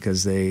dressed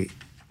because they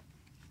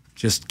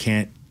just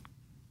can't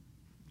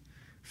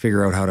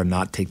figure out how to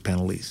not take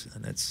penalties,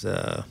 and it's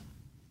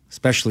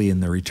especially in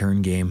the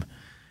return game.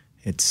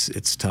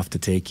 It's tough to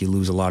take. You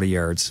lose a lot of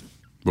yards.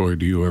 Boy,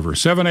 do you ever.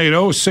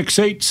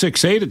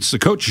 780-6868. It's the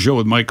Coach Show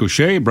with Mike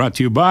O'Shea, brought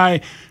to you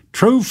by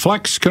True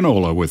Flex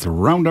Canola with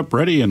Roundup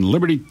Ready and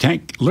Liberty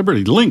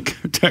Link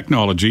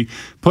technology.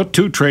 Put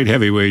 2 trade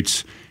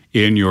heavyweights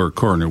in your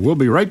corner. We'll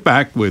be right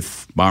back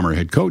with Bomber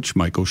head coach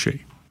Mike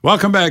O'Shea.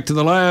 Welcome back to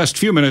the last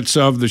few minutes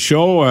of the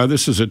show.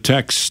 This is a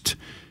text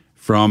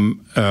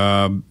from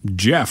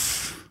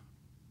Jeff,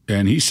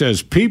 and he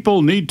says,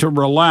 people need to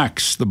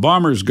relax. The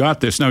Bombers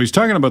got this. Now, he's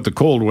talking about the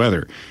cold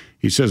weather.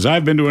 He says,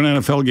 I've been to an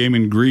NFL game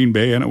in Green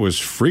Bay, and it was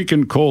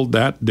freaking cold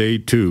that day,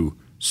 too.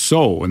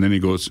 So, and then he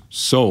goes,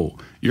 so,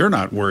 you're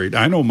not worried.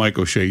 I know, Mike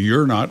O'Shea,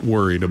 you're not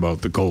worried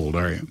about the cold,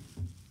 are you?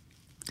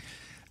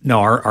 No,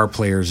 our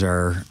players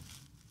are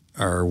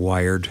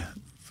wired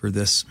for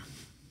this.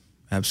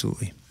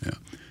 Absolutely.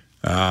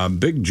 Yeah.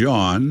 Big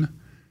John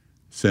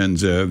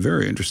sends a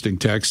very interesting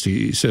text.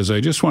 He says, I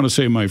just want to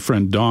say my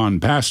friend Don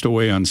passed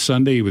away on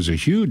Sunday. He was a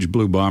huge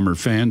Blue Bomber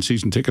fan,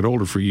 season ticket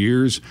holder for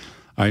years.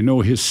 I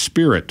know his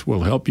spirit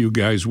will help you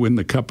guys win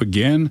the cup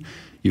again.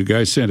 You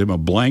guys sent him a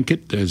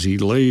blanket as he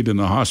laid in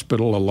the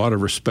hospital. A lot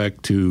of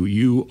respect to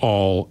you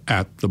all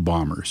at the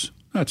Bombers.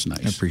 That's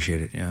nice. I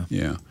appreciate it, yeah.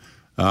 Yeah.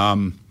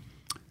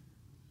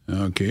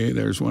 Okay,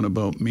 there's one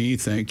about me.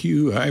 Thank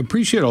you. I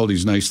appreciate all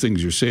these nice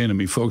things you're saying to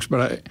me, folks,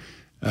 but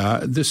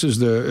this is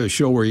the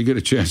show where you get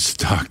a chance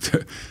to talk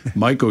to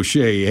Mike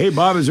O'Shea. Hey,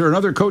 Bob, is there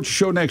another coach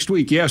show next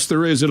week? Yes,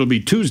 there is. It'll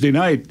be Tuesday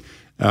night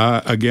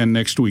again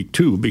next week,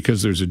 too,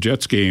 because there's a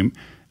Jets game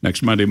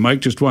next Monday.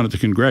 Mike, just wanted to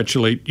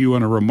congratulate you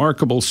on a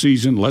remarkable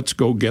season. Let's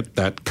go get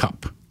that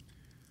cup.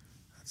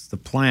 the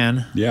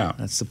plan. Yeah.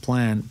 That's the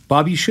plan.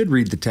 Bob, you should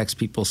read the text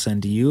people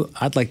send to you.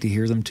 I'd like to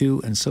hear them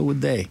too, and so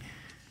would they.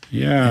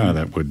 Yeah,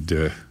 that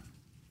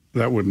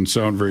wouldn't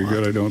sound very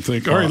good, I don't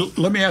think. All right,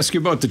 let me ask you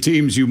about the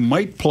teams you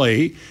might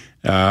play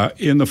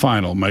in the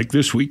final. Mike,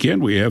 this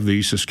weekend we have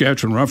the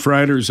Saskatchewan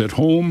Roughriders at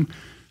home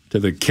to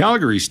the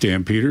Calgary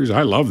Stampeders.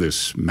 I love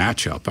this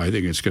matchup. I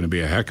think it's going to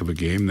be a heck of a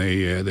game.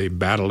 They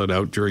battle it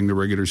out during the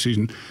regular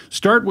season.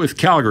 Start with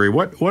Calgary.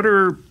 What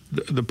are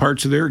the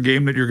parts of their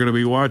game that you're going to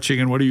be watching,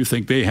 and what do you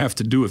think they have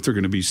to do if they're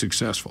going to be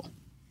successful?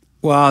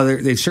 Well,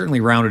 they've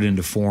certainly rounded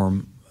into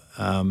form.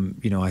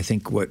 I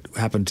think what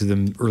happened to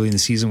them early in the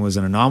season was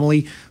an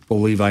anomaly. Bo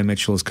Levi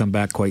Mitchell has come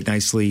back quite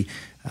nicely.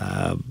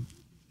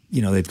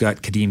 They've got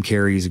Kadeem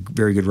Carey, he's a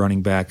very good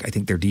running back. I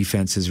think their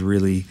defense has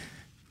really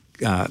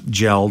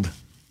gelled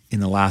in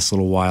the last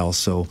little while.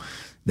 So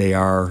they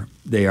are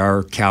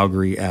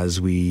Calgary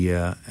as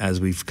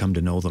we've come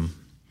to know them.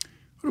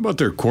 What about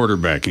their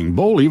quarterbacking?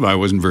 Bo Levi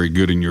wasn't very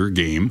good in your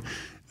game.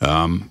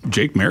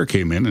 Jake Mayer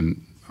came in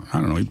and I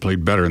don't know, he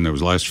played better in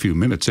those last few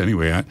minutes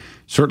anyway.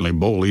 Certainly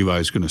Bo Levi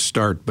is going to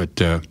start, but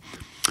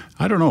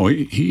I don't know.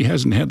 He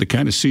hasn't had the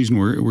kind of season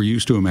we're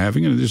used to him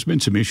having, and there's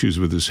been some issues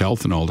with his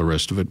health and all the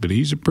rest of it, but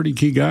he's a pretty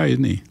key guy,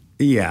 isn't he?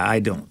 Yeah, I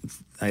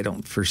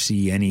don't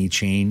foresee any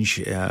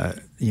change,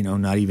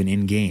 not even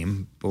in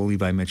game. Bo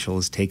Levi Mitchell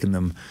has taken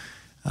them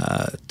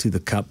to the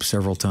Cup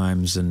several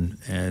times,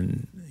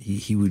 and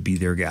he would be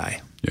their guy.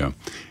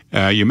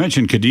 Yeah. You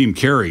mentioned Kadeem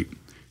Carey.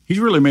 He's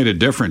really made a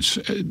difference.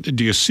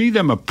 Do you see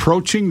them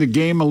approaching the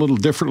game a little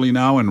differently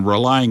now and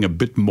relying a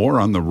bit more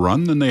on the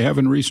run than they have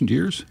in recent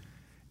years?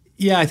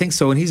 Yeah, I think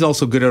so. And he's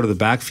also good out of the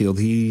backfield.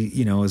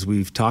 He, as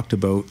we've talked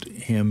about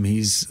him,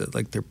 he's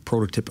like their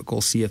prototypical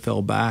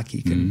CFL back.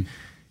 He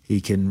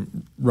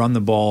can run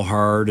the ball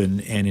hard and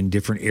in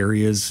different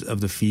areas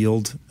of the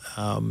field,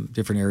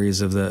 different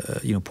areas of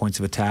the points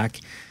of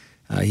attack.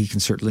 He can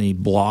certainly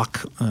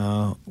block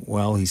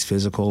well. He's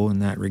physical in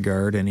that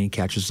regard, and he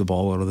catches the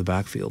ball out of the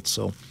backfield.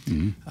 So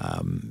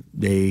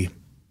he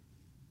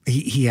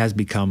has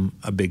become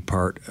a big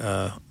part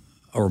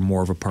or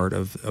more of a part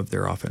of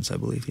their offense, I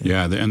believe.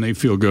 Yeah, and they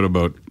feel good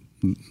about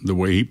the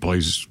way he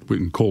plays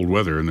in cold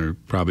weather, and they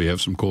probably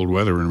have some cold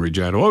weather in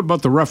Regina. What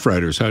about the Rough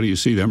Riders? How do you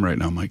see them right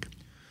now, Mike?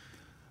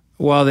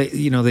 Well,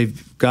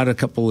 they've got a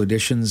couple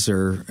additions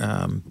or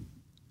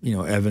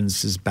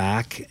Evans is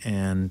back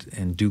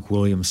and Duke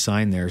Williams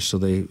signed there. So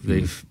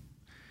they've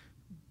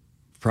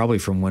probably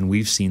from when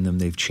we've seen them,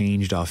 they've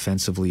changed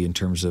offensively in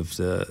terms of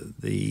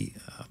the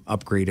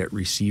upgrade at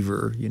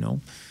receiver,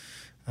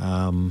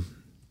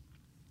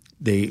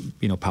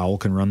 Powell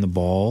can run the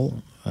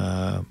ball.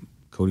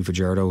 Cody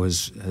Fajardo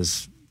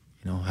has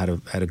had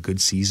a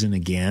good season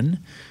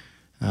again.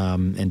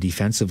 And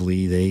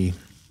defensively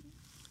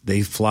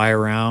they fly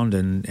around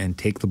and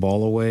take the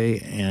ball away,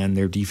 and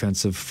their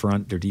defensive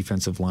front, their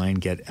defensive line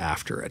get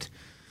after it.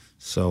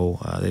 So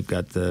they've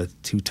got the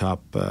two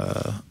top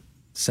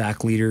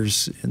sack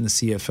leaders in the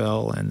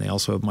CFL, and they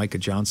also have Micah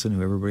Johnson,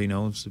 who everybody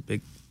knows, a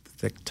big,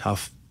 thick,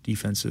 tough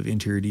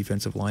interior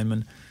defensive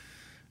lineman.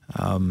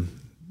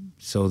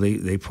 So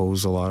they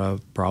pose a lot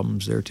of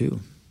problems there too.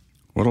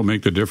 What'll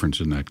make the difference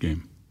in that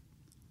game?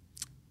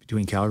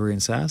 Between Calgary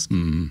and Sask?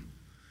 Mm-hmm.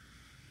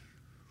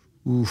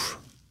 Oof.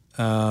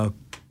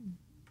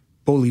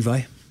 Bo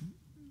Levi,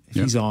 if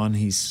he's on,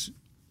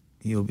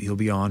 he'll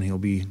be on. He'll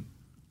be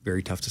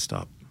very tough to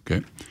stop.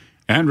 Okay,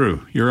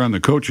 Andrew, you're on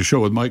the Coach's Show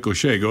with Mike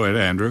O'Shea. Go ahead,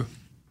 Andrew.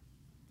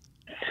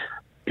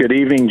 Good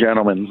evening,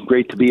 gentlemen.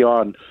 Great to be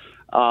on.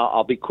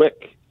 I'll be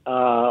quick.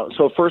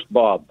 So first,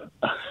 Bob,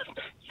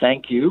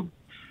 thank you.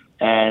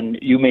 And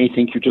you may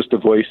think you're just a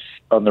voice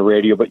on the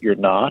radio, but you're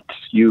not.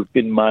 You've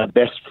been my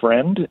best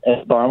friend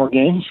at Bomber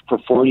games for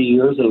 40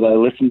 years as I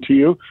listened to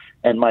you,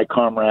 and my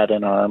comrade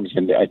in arms,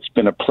 and it's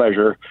been a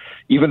pleasure.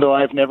 Even though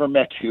I've never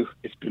met you,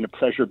 it's been a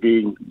pleasure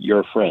being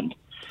your friend.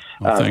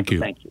 Well, thank you.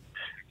 Thank you.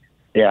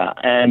 Yeah,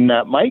 and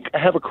Mike, I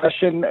have a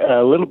question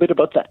a little bit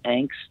about the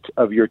angst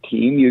of your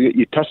team.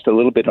 You touched a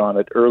little bit on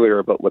it earlier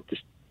about what this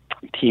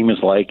team is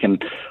like,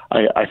 and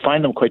I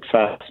find them quite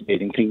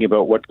fascinating, thinking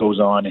about what goes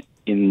on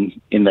in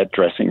that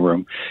dressing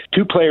room.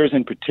 Two players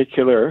in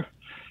particular,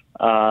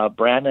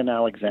 Brandon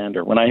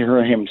Alexander. When I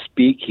hear him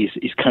speak,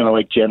 he's kind of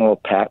like General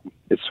Patton.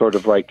 It's sort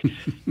of like,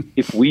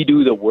 if we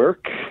do the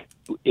work,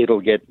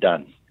 it'll get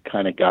done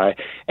kind of guy.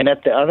 And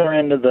at the other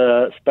end of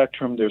the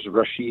spectrum, there's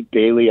Rashid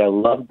Bailey. I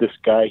love this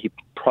guy. He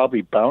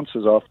probably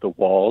bounces off the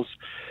walls.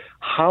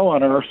 How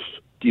on earth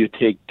do you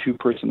take two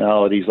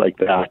personalities like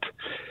that,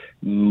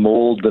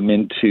 mold them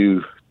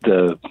into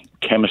the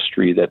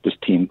chemistry that this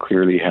team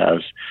clearly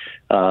has?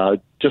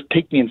 Just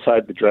take me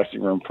inside the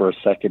dressing room for a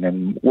second,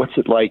 and what's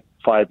it like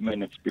 5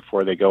 minutes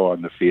before they go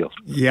on the field?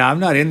 Yeah, I'm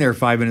not in there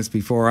 5 minutes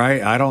before.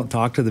 I don't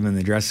talk to them in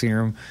the dressing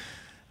room.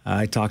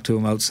 I talk to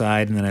them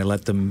outside, and then I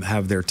let them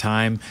have their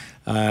time.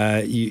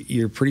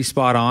 You're pretty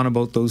spot on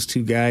about those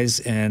two guys,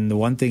 and the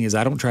one thing is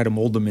I don't try to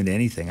mold them into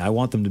anything. I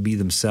want them to be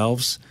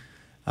themselves,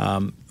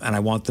 and I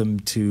want them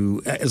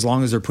to, as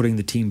long as they're putting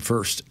the team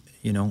first.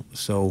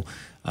 So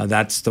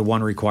that's the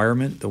one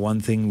requirement, the one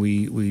thing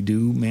we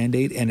do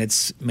mandate, and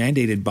it's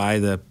mandated by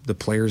the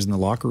players in the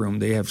locker room.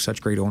 They have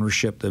such great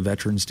ownership, the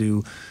veterans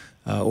do,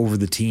 over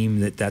the team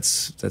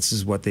that's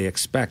is what they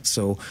expect.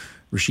 So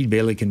Rasheed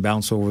Bailey can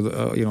bounce over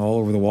the all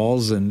over the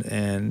walls,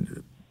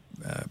 and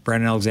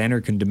Brandon Alexander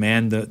can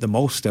demand the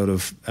most out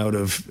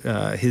of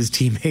his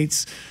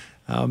teammates.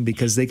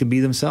 Because they can be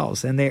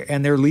themselves, and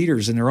they're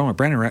leaders in their own.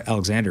 Brandon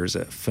Alexander is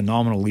a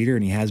phenomenal leader,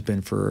 and he has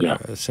been for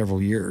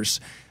several years.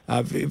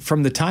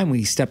 From the time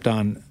we stepped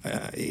on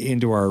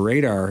into our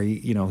radar,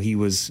 he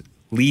was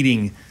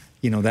leading,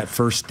 that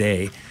first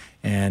day,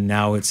 and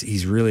now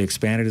he's really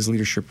expanded his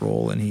leadership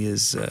role, and he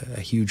is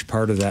a huge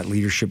part of that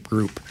leadership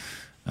group.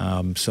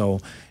 So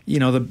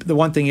the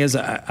one thing is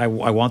I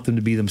want them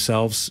to be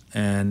themselves,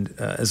 and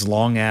as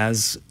long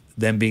as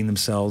them being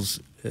themselves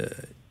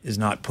is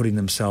not putting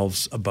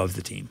themselves above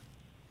the team.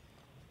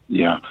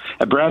 Yeah.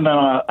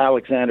 Brandon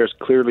Alexander's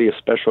clearly a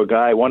special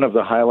guy. One of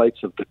the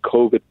highlights of the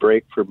COVID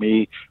break for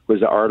me was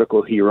the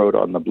article he wrote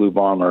on the Blue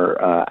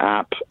Bomber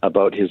app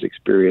about his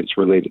experience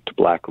related to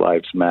Black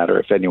Lives Matter.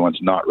 If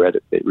anyone's not read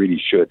it, they really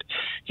should.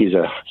 He's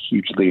a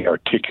hugely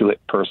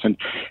articulate person,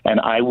 and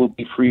I will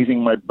be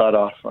freezing my butt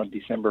off on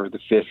December the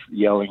 5th,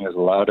 yelling as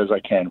loud as I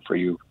can for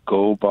you.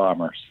 Go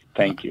Bombers.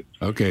 Thank you.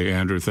 Okay,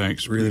 Andrew,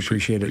 thanks. Really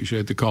appreciate it.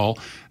 Appreciate the call.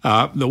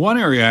 The one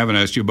area I haven't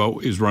asked you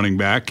about is running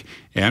back.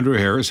 Andrew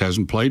Harris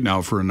hasn't played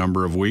now for a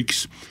number of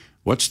weeks.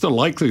 What's the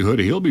likelihood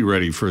he'll be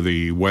ready for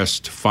the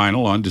West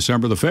Final on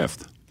December the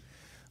 5th?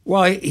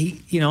 Well,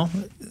 he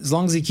as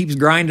long as he keeps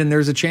grinding,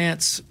 there's a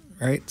chance,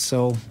 right?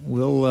 So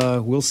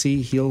we'll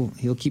see.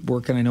 He'll keep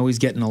working. I know he's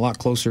getting a lot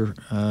closer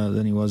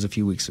than he was a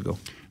few weeks ago.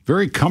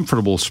 Very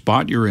comfortable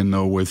spot you're in,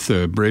 though, with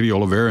Brady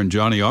Oliveira and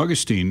Johnny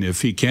Augustine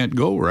if he can't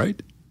go,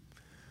 right?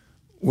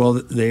 Well,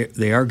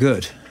 they are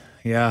good.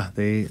 Yeah,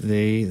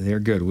 they're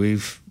good.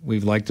 We've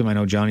liked them. I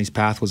know Johnny's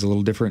path was a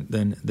little different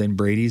than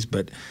Brady's,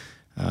 but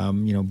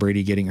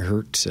Brady getting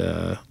hurt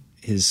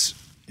his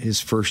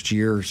first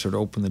year sort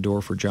of opened the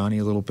door for Johnny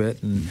a little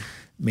bit and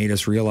made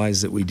us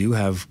realize that we do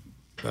have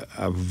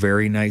a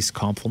very nice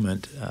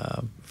complement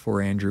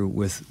for Andrew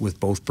with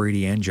both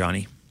Brady and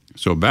Johnny.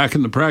 So back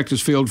in the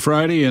practice field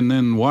Friday, and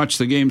then watch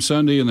the game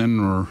Sunday, and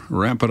then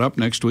ramp it up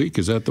next week.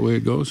 Is that the way it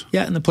goes?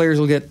 Yeah, and the players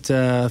will get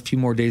a few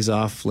more days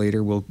off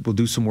later. We'll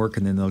do some work,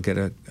 and then they'll get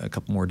a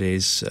couple more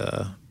days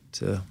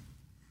to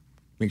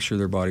make sure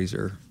their bodies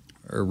are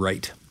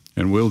right.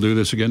 And we'll do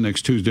this again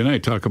next Tuesday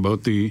night. Talk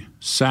about the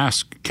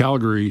Sask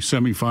Calgary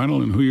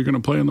semifinal and who you're going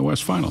to play in the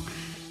West Final.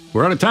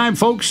 We're out of time,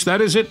 folks.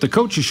 That is it. The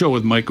Coaches Show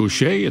with Mike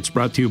O'Shea. It's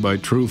brought to you by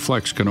True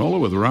Flex Canola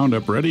with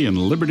Roundup Ready and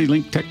Liberty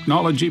Link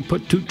Technology.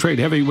 Put two trade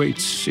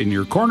heavyweights in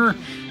your corner,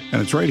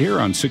 and it's right here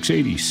on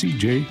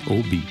 680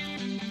 CJOB.